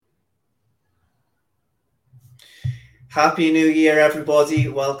Happy New Year, everybody.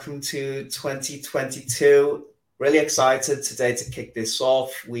 Welcome to 2022. Really excited today to kick this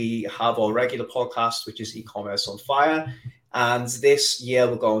off. We have our regular podcast, which is E-commerce on Fire. And this year,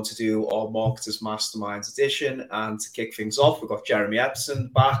 we're going to do our Marketers Masterminds edition. And to kick things off, we've got Jeremy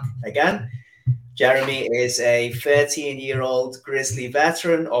Epperson back again. Jeremy is a 13-year-old grizzly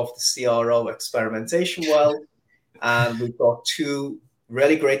veteran of the CRO experimentation world. And we've got two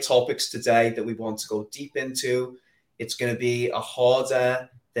really great topics today that we want to go deep into. It's going to be a harder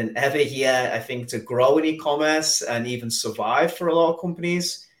than ever year, I think, to grow in e-commerce and even survive for a lot of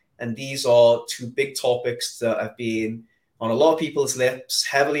companies. And these are two big topics that have been on a lot of people's lips,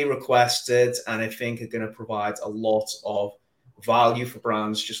 heavily requested, and I think are going to provide a lot of value for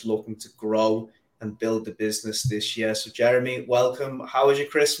brands just looking to grow and build the business this year. So Jeremy, welcome. How was your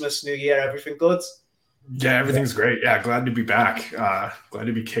Christmas, New Year? Everything good? Yeah, everything's great. Yeah, glad to be back. Glad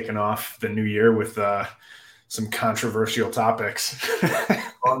to be kicking off the new year with some controversial topics.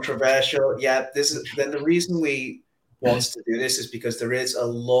 Controversial. Yeah, then the reason we want to do this is because there is a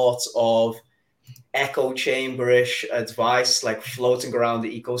lot of echo chamberish advice like floating around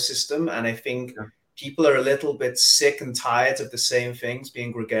the ecosystem. And I think people are a little bit sick and tired of the same things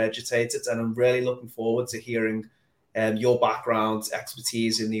being regurgitated. And I'm really looking forward to hearing your background,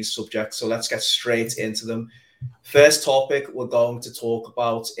 expertise in these subjects. So let's get straight into them. First topic we're going to talk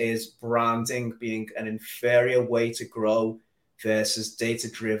about is branding being an inferior way to grow versus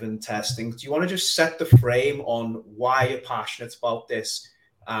data-driven testing. Do you want to just set the frame on why you're passionate about this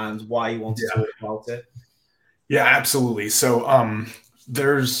and why you want to talk about it? Yeah, absolutely. So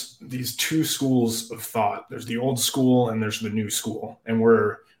there's these two schools of thought. There's the old school and there's the new school. And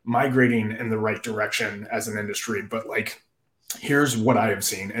we're migrating in the right direction as an industry. But like, here's what I have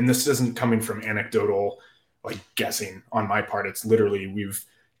seen. And this isn't coming from anecdotal, like guessing on my part. It's literally, we've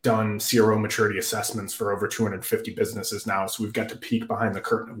done CRO maturity assessments for over 250 businesses now. So we've got to peek behind the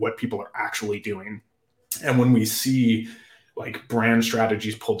curtain of what people are actually doing. And when we see like brand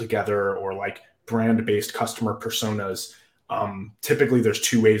strategies pulled together or like brand-based customer personas, typically there's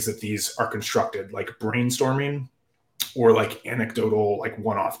two ways that these are constructed, like brainstorming or like anecdotal, like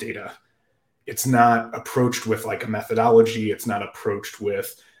one-off data. It's not approached with like a methodology. It's not approached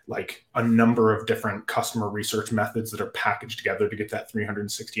with like a number of different customer research methods that are packaged together to get that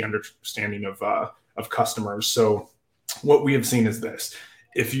 360 understanding of customers. So what we have seen is this.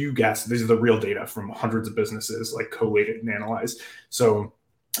 If you guess, these are the real data from hundreds of businesses, like collated and analyzed. So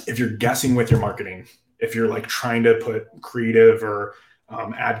if you're guessing with your marketing, if you're like trying to put creative or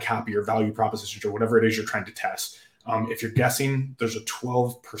ad copy or value propositions or whatever it is you're trying to test, if you're guessing, there's a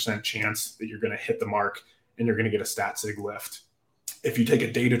 12% chance that you're going to hit the mark and you're going to get a stat sig lift. If you take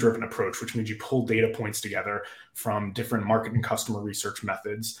a data-driven approach, which means you pull data points together from different market and customer research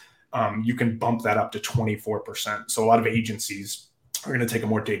methods, you can bump that up to 24%. So a lot of agencies are going to take a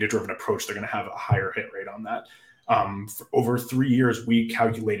more data-driven approach. They're going to have a higher hit rate on that. For over 3 years, we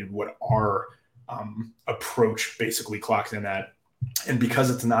calculated what our approach basically clocked in at. And because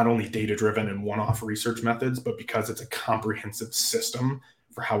it's not only data-driven and one-off research methods, but because it's a comprehensive system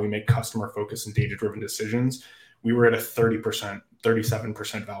for how we make customer-focused and data-driven decisions, we were at a 30%,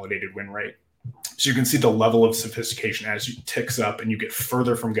 37% validated win rate. So you can see the level of sophistication as it ticks up and you get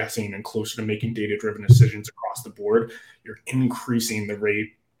further from guessing and closer to making data-driven decisions across the board. You're increasing the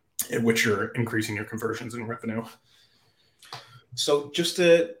rate at which you're increasing your conversions and revenue. So just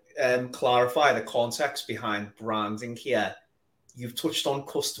to clarify the context behind branding here, you've touched on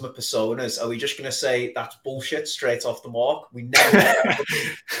customer personas. Are we just going to say that's bullshit straight off the mark? We never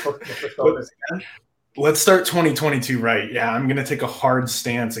customer personas again. Let's start 2022 right. Yeah, I'm going to take a hard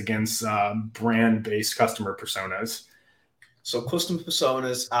stance against brand-based customer personas. So customer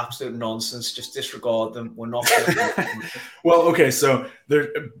personas, absolute nonsense. Just disregard them. We're not. Well, okay. So there,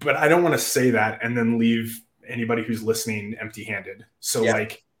 but I don't want to say that and then leave anybody who's listening empty-handed. So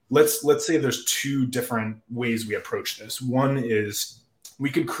like, let's say there's two different ways we approach this. One is we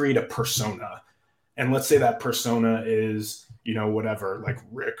could create a persona, and let's say that persona is, you know, whatever, like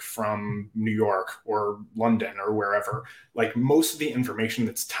Rick from New York or London or wherever. Like most of the information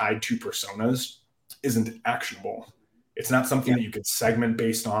that's tied to personas isn't actionable. It's not something that you could segment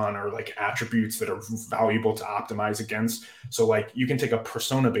based on or like attributes that are valuable to optimize against. So like you can take a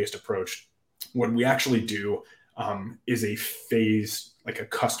persona-based approach. What we actually do is a phase, like a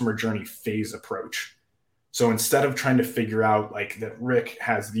customer journey phase approach. So instead of trying to figure out like that Rick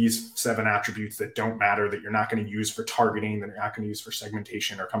has these 7 attributes that don't matter, that you're not going to use for targeting, that you're not going to use for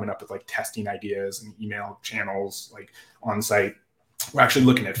segmentation or coming up with like testing ideas and email channels like on site, we're actually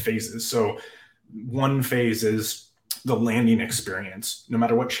looking at phases. So one phase is the landing experience. No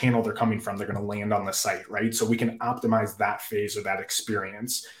matter what channel they're coming from, they're going to land on the site, right? So we can optimize that phase or that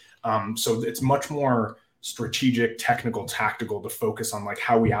experience. So it's much more strategic, technical, tactical to focus on like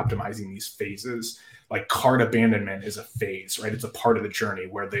how we optimizing these phases. Like cart abandonment is a phase, right? It's a part of the journey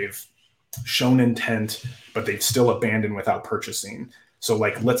where they've shown intent, but they've still abandoned without purchasing. So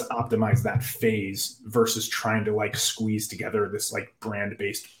like, let's optimize that phase versus trying to like squeeze together this like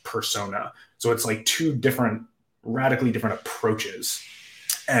brand-based persona. So it's like two different, radically different approaches.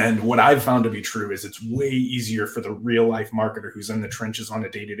 And what I've found to be true is it's way easier for the real life marketer who's in the trenches on a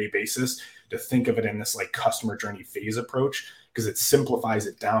day-to-day basis to think of it in this like customer journey phase approach, because it simplifies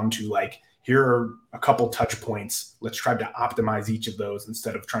it down to like, here are a couple touch points. Let's try to optimize each of those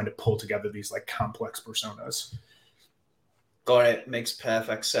instead of trying to pull together these like complex personas. Got it. Makes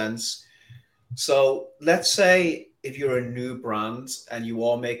perfect sense. So let's say if you're a new brand and you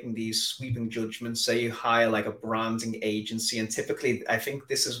are making these sweeping judgments, say you hire like a branding agency, and typically I think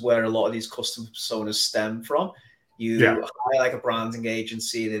this is where a lot of these customer personas stem from. You hire like a branding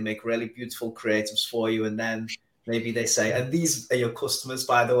agency, they make really beautiful creatives for you, and then maybe they say, and these are your customers,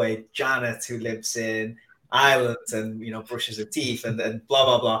 by the way, Janet, who lives in Ireland and, you know, brushes her teeth and blah,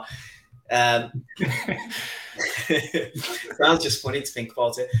 blah, blah. Sounds just funny to think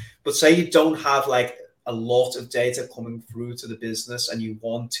about it. But say you don't have like a lot of data coming through to the business and you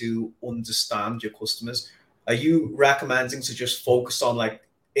want to understand your customers, are you recommending to just focus on like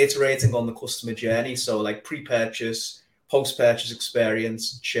iterating on the customer journey? So like pre-purchase, post-purchase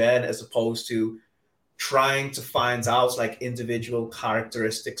experience, churn, as opposed to trying to find out like individual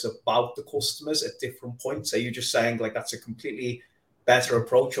characteristics about the customers at different points? Are you just saying like that's a completely better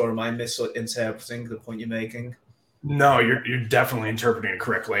approach, or am I misinterpreting the point you're making? No, you're definitely interpreting it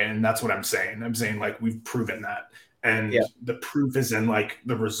correctly, and that's what I'm saying. I'm saying like we've proven that, and the proof is in like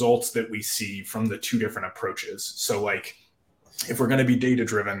the results that we see from the two different approaches. So like, if we're going to be data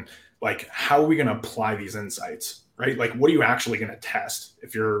driven, like how are we going to apply these insights, right? Like, what are you actually going to test?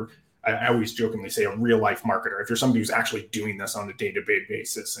 If you're, I always jokingly say a real life marketer, if you're somebody who's actually doing this on a day-to-day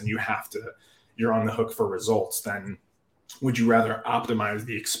basis and you're on the hook for results, then would you rather optimize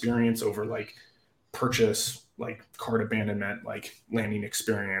the experience over like purchase, like cart abandonment, like landing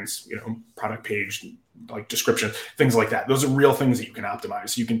experience, you know, product page, like description, things like that? Those are real things that you can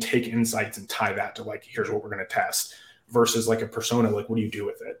optimize. You can take insights and tie that to like, here's what we're going to test, versus like a persona. Like, what do you do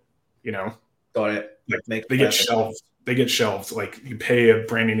with it? You know? Got it. Like they get shelved. They get shelved. Like you pay a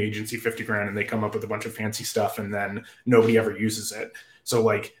branding agency 50 grand and they come up with a bunch of fancy stuff and then nobody ever uses it. So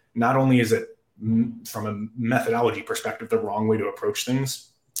like, not only is it from a methodology perspective the wrong way to approach things,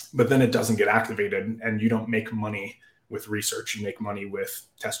 but then it doesn't get activated and you don't make money with research. You make money with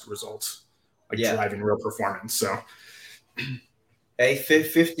test results, like driving real performance. So hey,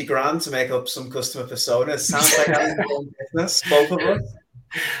 50 grand to make up some customer personas sounds like I'm in business, both of us.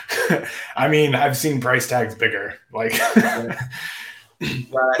 I mean, I've seen price tags bigger, like, well,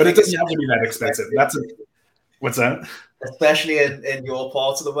 but it doesn't have to be that expensive. What's that? Especially in your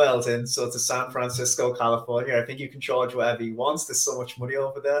part of the world, in sort of San Francisco, California, I think you can charge whatever you want. There's so much money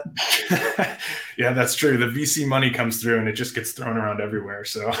over there. Yeah, that's true. The VC money comes through and it just gets thrown around everywhere.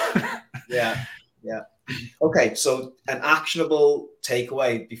 So yeah. Okay, so an actionable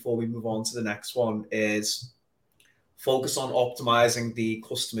takeaway before we move on to the next one is focus on optimizing the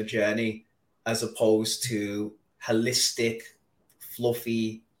customer journey as opposed to holistic,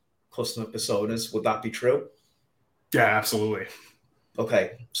 fluffy customer personas. Would that be true? Yeah, absolutely.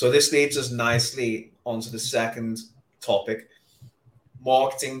 Okay, so this leads us nicely onto the second topic.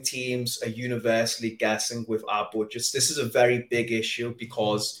 Marketing teams are universally guessing with our budgets. This is a very big issue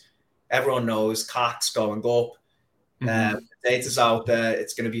because everyone knows CAC's going up. The data's out there.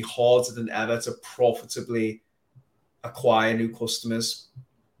 It's going to be harder than ever to profitably acquire new customers.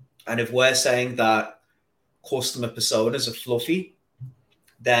 And if we're saying that customer personas are fluffy,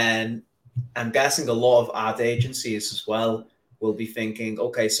 then I'm guessing a lot of ad agencies as well will be thinking,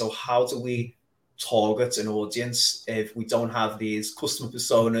 okay, so how do we target an audience if we don't have these customer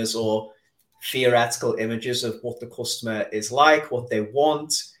personas or theoretical images of what the customer is like, what they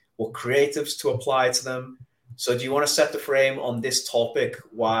want, what creatives to apply to them? So do you want to set the frame on this topic,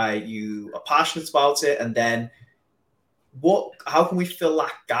 why you are passionate about it, and then how can we fill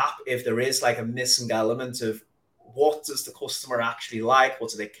that gap if there is like a missing element of what does the customer actually like?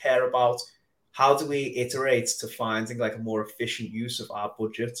 What do they care about? How do we iterate to finding like a more efficient use of our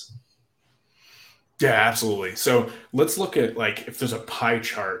budget? Yeah, absolutely. So let's look at like, if there's a pie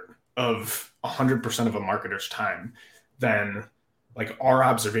chart of 100% of a marketer's time, then like our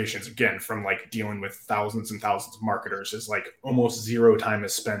observations, again, from like dealing with thousands and thousands of marketers, is like almost zero time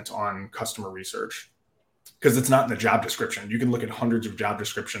is spent on customer research. because it's not in the job description. You can look at hundreds of job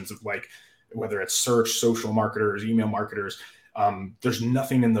descriptions of like, whether it's search, social marketers, email marketers. There's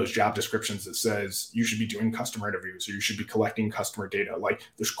nothing in those job descriptions that says you should be doing customer interviews or you should be collecting customer data. Like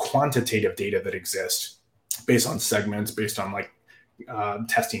there's quantitative data that exists based on segments, based on like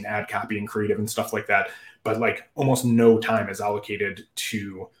testing ad copy and creative and stuff like that. But like almost no time is allocated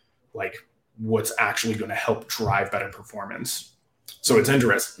to like what's actually going to help drive better performance. So it's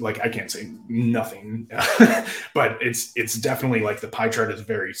interesting. Like I can't say nothing, but it's definitely like the pie chart is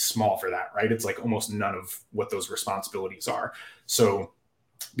very small for that, right? It's like almost none of what those responsibilities are. So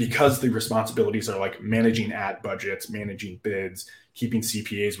because the responsibilities are like managing ad budgets, managing bids, keeping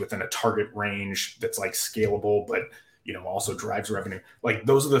CPAs within a target range that's like scalable, but also drives revenue. Like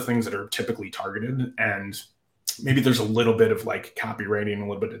those are the things that are typically targeted. And maybe there's a little bit of like copywriting, a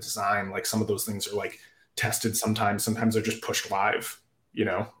little bit of design. Like some of those things are like tested sometimes they're just pushed live,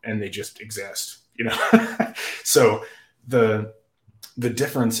 and they just exist, So the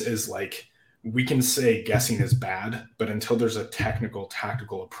difference is like, we can say guessing is bad, but until there's a technical,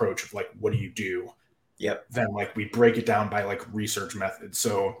 tactical approach of like, what do you do? Yep. Then like we break it down by like research methods.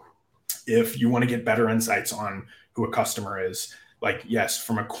 So if you want to get better insights on who a customer is, like, yes,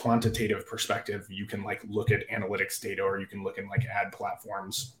 from a quantitative perspective, you can like look at analytics data, or you can look in like ad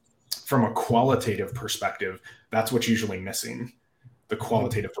platforms. From a qualitative perspective, that's what's usually missing, the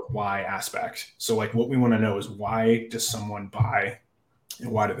qualitative why aspect. So like what we want to know is, why does someone buy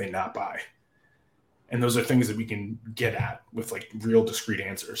and why do they not buy? And those are things that we can get at with like real discrete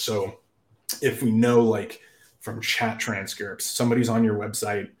answers. So if we know like from chat transcripts, somebody's on your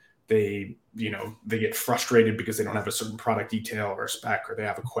website, they get frustrated because they don't have a certain product detail or a spec, or they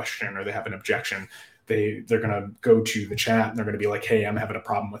have a question or they have an objection. They're going to go to the chat and they're going to be like, hey, I'm having a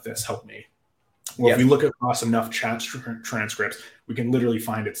problem with this. Help me. Well, If we look across enough chat transcripts, we can literally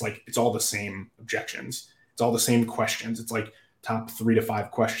find it's all the same objections. It's all the same questions. It's like top 3 to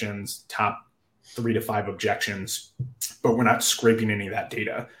 5 questions, top 3 to 5 objections, but we're not scraping any of that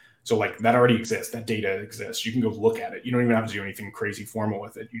data. So like that already exists. That data exists. You can go look at it. You don't even have to do anything crazy formal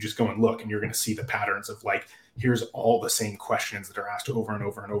with it. You just go and look, and you're going to see the patterns of like, here's all the same questions that are asked over and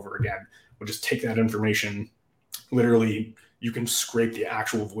over and over again. We'll just take that information. Literally, you can scrape the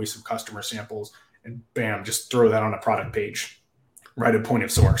actual voice of customer samples and bam, just throw that on a product page, right at point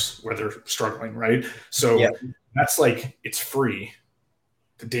of source where they're struggling, right? So that's like, it's free.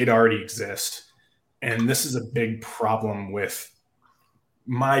 The data already exists. And this is a big problem with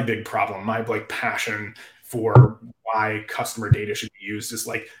my like passion for why customer data should be used is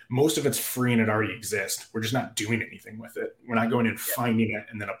like, most of it's free and it already exists. We're just not doing anything with it. We're not going and finding it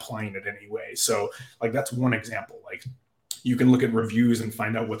and then applying it anyway. So like, that's one example. Like you can look at reviews and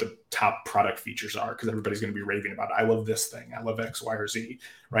find out what the top product features are, because everybody's going to be raving about it. I love this thing. I love X, Y, or Z,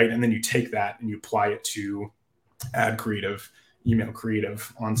 right? And then you take that and you apply it to ad creative, email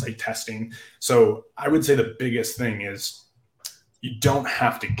creative, on-site testing. So I would say the biggest thing is, you don't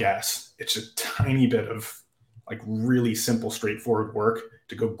have to guess. It's a tiny bit of like really simple, straightforward work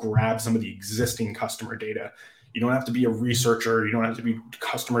to go grab some of the existing customer data. You don't have to be a researcher. You don't have to be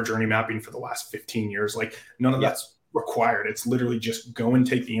customer journey mapping for the last 15 years. Like none of that's required. It's literally just go and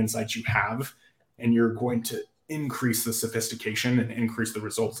take the insights you have, and you're going to increase the sophistication and increase the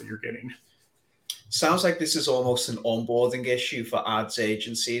results that you're getting. Sounds like this is almost an onboarding issue for ads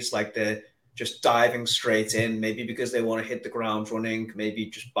agencies. Like they're just diving straight in, maybe because they want to hit the ground running, maybe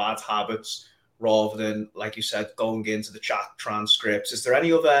just bad habits, rather than, like you said, going into the chat transcripts. Is there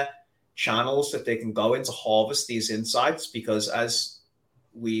any other channels that they can go in to harvest these insights? Because as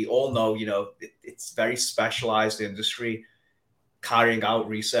we all know, it's very specialized industry, carrying out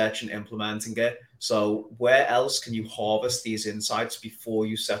research and implementing it. So where else can you harvest these insights before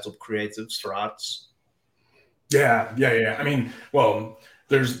you set up creatives for ads? Yeah. I mean, well,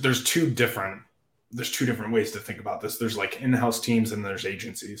 there's two different ways to think about this. There's like in-house teams and there's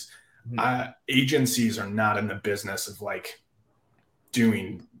agencies. Agencies are not in the business of like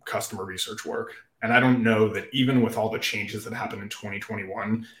doing customer research work. And I don't know that even with all the changes that happened in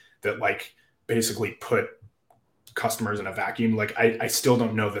 2021 that like basically put customers in a vacuum, like I still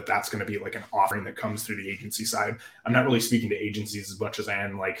don't know that that's going to be like an offering that comes through the agency side. I'm not really speaking to agencies as much as I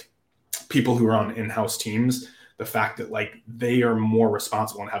am like people who are on in-house teams. The fact that like they are more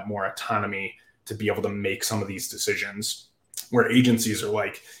responsible and have more autonomy to be able to make some of these decisions, where agencies are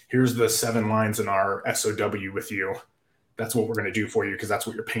like, here's the 7 lines in our SOW with you. That's what we're going to do for you because that's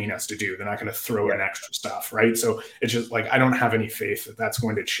what you're paying us to do. They're not going to throw in extra stuff, right? So it's just like, I don't have any faith that that's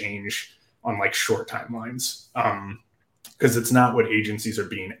going to change on like short timelines, because it's not what agencies are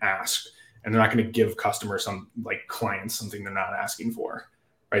being asked, and they're not going to give customers, some like clients, something they're not asking for.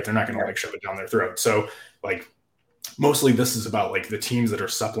 right? They're not going to like shove it down their throat. So like mostly this is about like the teams that are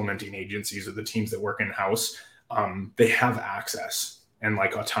supplementing agencies or the teams that work in-house. They have access and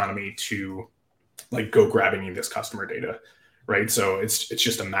like autonomy to like go grab any of this customer data, right? So it's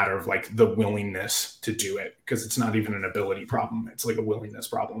just a matter of like the willingness to do it, because it's not even an ability problem. It's like a willingness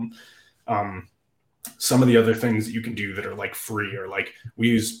problem. Some of the other things that you can do that are like free, or like we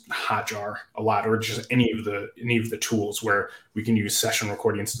use Hotjar a lot, or just any of the tools where we can use session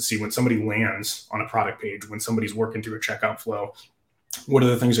recordings to see when somebody lands on a product page, when somebody's working through a checkout flow, what are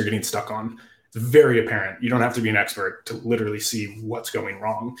the things they're getting stuck on. It's very apparent. You don't have to be an expert to literally see what's going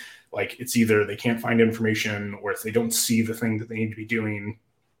wrong. Like it's either they can't find information, or if they don't see the thing that they need to be doing,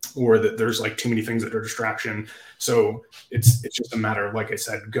 or that there's like too many things that are distraction. So it's just a matter of, like I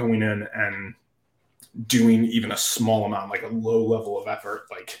said, going in and doing even a small amount, like a low level of effort,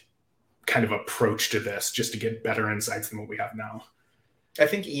 like kind of approach to this, just to get better insights than what we have now. I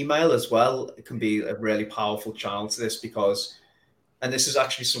think email as well, it can be a really powerful channel to this, because, and this is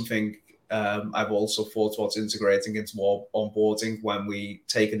actually something I've also thought about integrating into more onboarding when we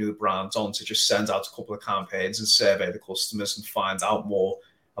take a new brand on, to just send out a couple of campaigns and survey the customers and find out more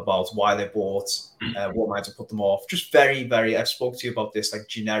about why they bought, what might have put them off. Just very, very, I spoke to you about this, like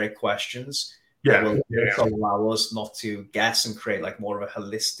generic questions. That will allow us not to guess and create like more of a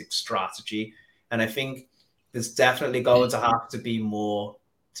holistic strategy. And I think there's definitely going to have to be more,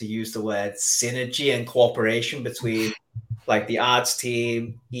 to use the word, synergy and cooperation between like the ads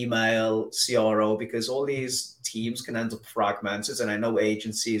team, email, CRO, because all these teams can end up fragmented. And I know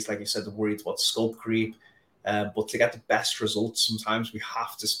agencies, like you said, are worried about scope creep. But to get the best results, sometimes we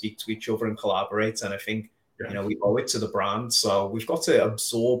have to speak to each other and collaborate. And I think, you know, we owe it to the brand. So we've got to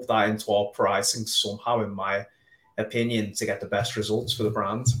absorb that into our pricing somehow, in my opinion, to get the best results for the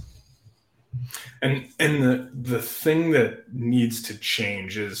brand. And the thing that needs to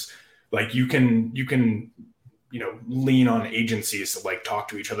change is like you can you know, lean on agencies to like talk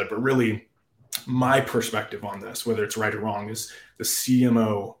to each other, but really my perspective on this, whether it's right or wrong, is the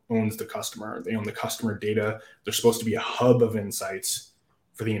CMO owns the customer. They own the customer data. They're supposed to be a hub of insights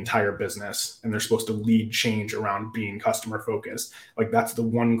for the entire business, and they're supposed to lead change around being customer focused. Like that's the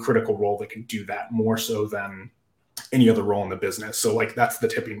one critical role that can do that more so than any other role in the business. So like that's the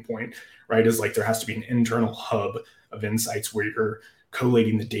tipping point, right? Is like there has to be an internal hub of insights where you're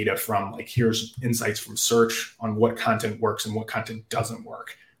collating the data from, like here's insights from search on what content works and what content doesn't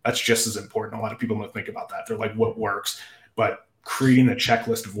work. That's just as important. A lot of people don't think about that. They're like, what works? But creating a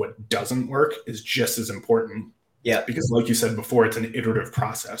checklist of what doesn't work is just as important. Yeah. Because like you said before, it's an iterative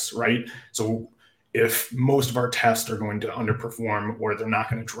process, right? So if most of our tests are going to underperform, or they're not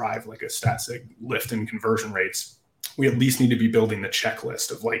going to drive like a static lift in conversion rates, we at least need to be building the checklist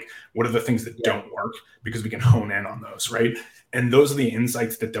of like, what are the things that don't work, because we can hone in on those, right? And those are the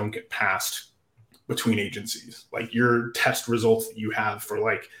insights that don't get passed between agencies. Like your test results that you have for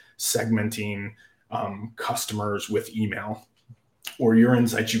like segmenting customers with email, or your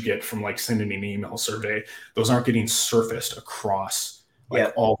insights you get from like sending an email survey, those aren't getting surfaced across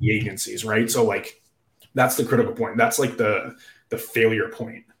like all the agencies, right? So like that's the critical point. That's like the failure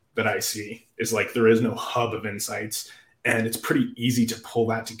point that I see, is like there is no hub of insights, and it's pretty easy to pull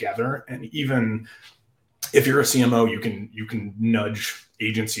that together. And even if you're a CMO, you can nudge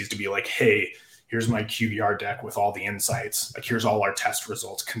agencies to be like, hey, here's my QBR deck with all the insights. Like here's all our test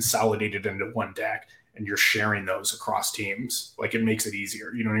results consolidated into one deck, and you're sharing those across teams. Like it makes it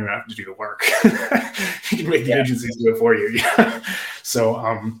easier. You don't even have to do the work. You can make the agencies do it for you. So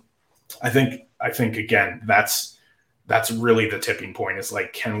I think again, that's really the tipping point, is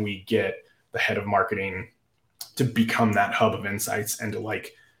like, can we get the head of marketing to become that hub of insights and to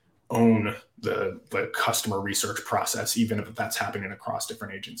like own the customer research process, even if that's happening across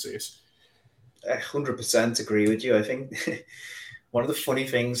different agencies? I 100% agree with you. I think one of the funny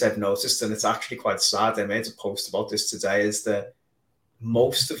things I've noticed, and it's actually quite sad, I made a post about this today, is that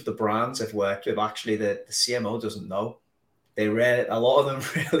most of the brands I've worked with, actually the CMO doesn't know. A lot of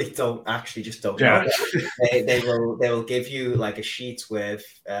them really don't know. They will give you like a sheet with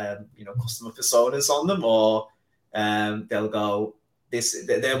customer personas on them, or they'll go this.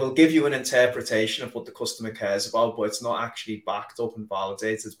 They will give you an interpretation of what the customer cares about, but it's not actually backed up and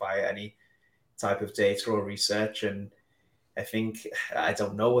validated by any type of data or research. And I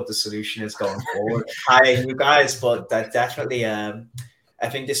don't know what the solution is going forward. Hiring you guys, but that definitely I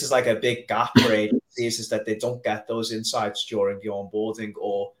think this is like a big gap for agencies, is that they don't get those insights during the onboarding,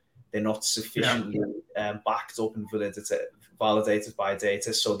 or they're not sufficiently backed up and validated by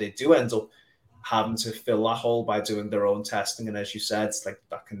data. So they do end up having to fill that hole by doing their own testing. And as you said, it's like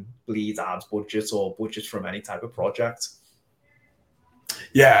that can bleed ads budget or budget from any type of project.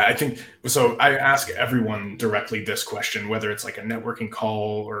 Yeah, I think so. I ask everyone directly this question, whether it's like a networking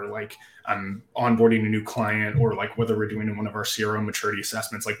call or like I'm onboarding a new client or like whether we're doing one of our CRO maturity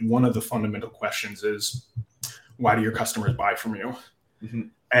assessments. Like one of the fundamental questions is, why do your customers buy from you? Mm-hmm.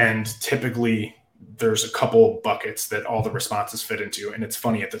 And typically there's a couple buckets that all the responses fit into. And it's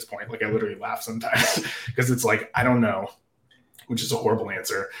funny at this point. Like I literally laugh sometimes because it's like, I don't know, which is a horrible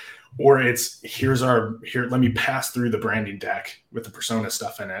answer. Or it's here, let me pass through the branding deck with the persona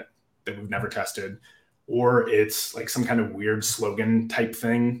stuff in it that we've never tested. Or it's like some kind of weird slogan type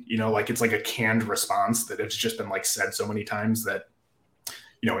thing, like it's like a canned response that it's just been like said so many times that,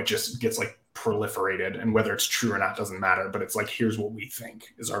 it just gets like proliferated, and whether it's true or not doesn't matter, but it's like, here's what we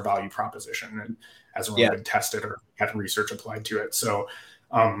think is our value proposition. And hasn't really been tested or had research applied to it. So,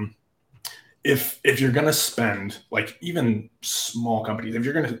 if you're going to spend like even small companies, if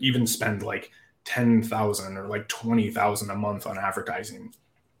you're going to even spend like 10,000 or like 20,000 a month on advertising,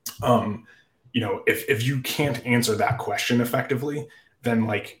 if you can't answer that question effectively, then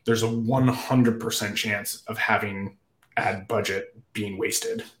like there's a 100% chance of having ad budget being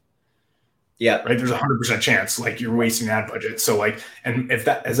wasted. Yeah. Right. There's a 100% chance like you're wasting ad budget. So like, and if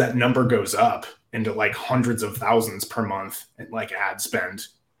that, as that number goes up into like hundreds of thousands per month and like ad spend,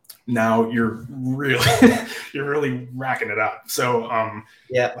 now you're really racking it up. So,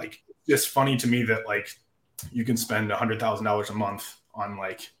 like it's funny to me that like you can spend $100,000 a month on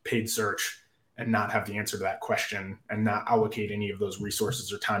like paid search and not have the answer to that question and not allocate any of those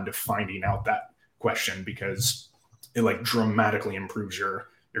resources or time to finding out that question, because it like dramatically improves your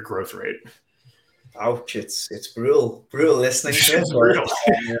growth rate. Ouch! It's brutal listening to it. Brutal.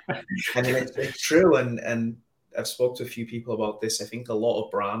 I mean, it's true, and I've spoke to a few people about this. I think a lot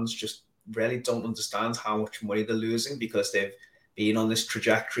of brands just really don't understand how much money they're losing because they've been on this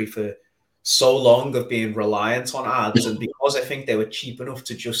trajectory for so long of being reliant on ads, and because I think they were cheap enough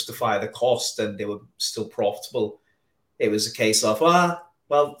to justify the cost and they were still profitable, it was a case of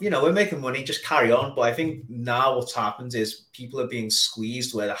well, we're making money, just carry on. But I think now what's happened is people are being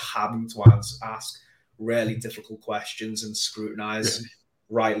squeezed where they're having to ask really difficult questions and scrutinize,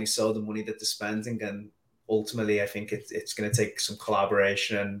 rightly so, the money that they're spending. And ultimately, I think it's going to take some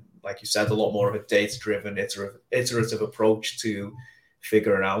collaboration and, like you said, a lot more of a data-driven, iterative approach to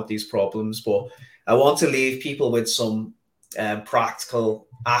figuring out these problems. But I want to leave people with some practical,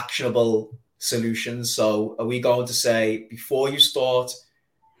 actionable solutions. So are we going to say, before you start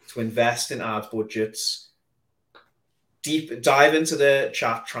to invest in ad budgets, dive into the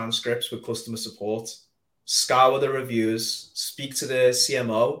chat transcripts with customer support, scour the reviews, speak to the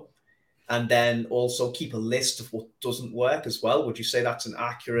CMO, and then also keep a list of what doesn't work as well? Would you say that's an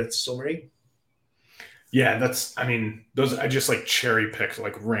accurate summary? Yeah, those, I just like cherry picked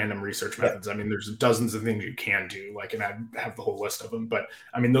like random research methods. I mean, there's dozens of things you can do, like, and I have the whole list of them, but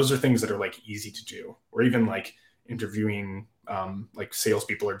I mean, those are things that are like easy to do, or even like interviewing like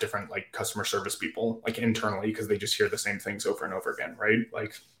salespeople or different like customer service people like internally, because they just hear the same things over and over again, right?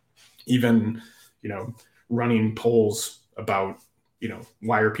 Like even, running polls about,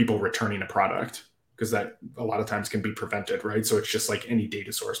 why are people returning a product? Because that a lot of times can be prevented, right? So it's just like any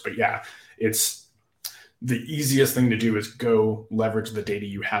data source. But yeah, it's the easiest thing to do is go leverage the data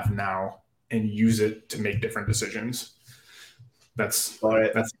you have now and use it to make different decisions. That's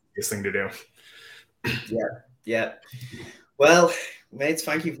the easiest thing to do. Yeah. Well, mate,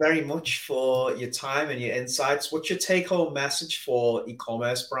 thank you very much for your time and your insights. What's your take-home message for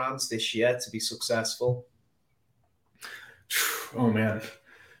e-commerce brands this year to be successful? Oh, man.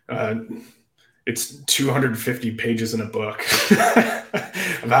 It's 250 pages in a book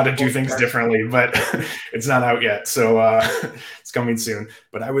of how to do things differently, but it's not out yet. So it's coming soon.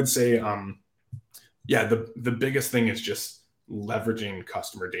 But I would say, the biggest thing is just leveraging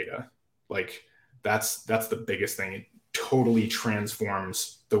customer data. Like that's the biggest thing. It totally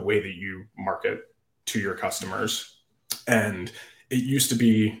transforms the way that you market to your customers. And it used to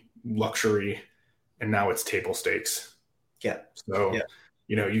be luxury, and now it's table stakes. Yeah. So,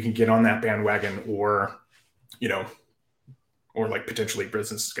 you can get on that bandwagon, or like potentially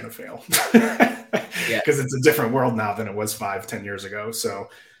business is going to fail because it's a different world now than it was 5-10 years ago. So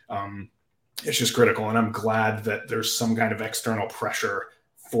it's just critical. And I'm glad that there's some kind of external pressure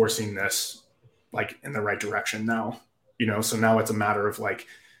forcing this like in the right direction now, so now it's a matter of like,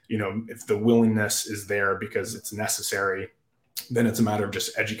 if the willingness is there because it's necessary, then it's a matter of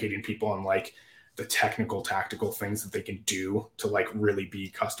just educating people on like the technical, tactical things that they can do to like really be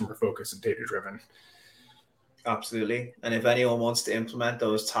customer focused and data driven. Absolutely. And if anyone wants to implement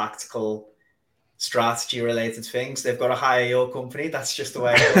those tactical strategy related things, they've got to hire your company. That's just the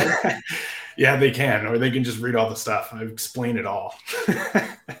way it goes. Yeah, they can, or they can just read all the stuff. I explain it all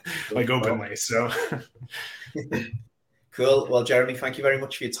like openly. So cool. Well, Jeremy, thank you very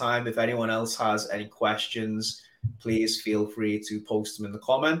much for your time. If anyone else has any questions, please feel free to post them in the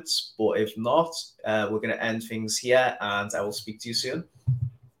comments. But if not, we're going to end things here, and I will speak to you soon.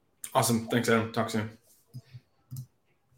 Awesome. Thanks, Adam. Talk soon.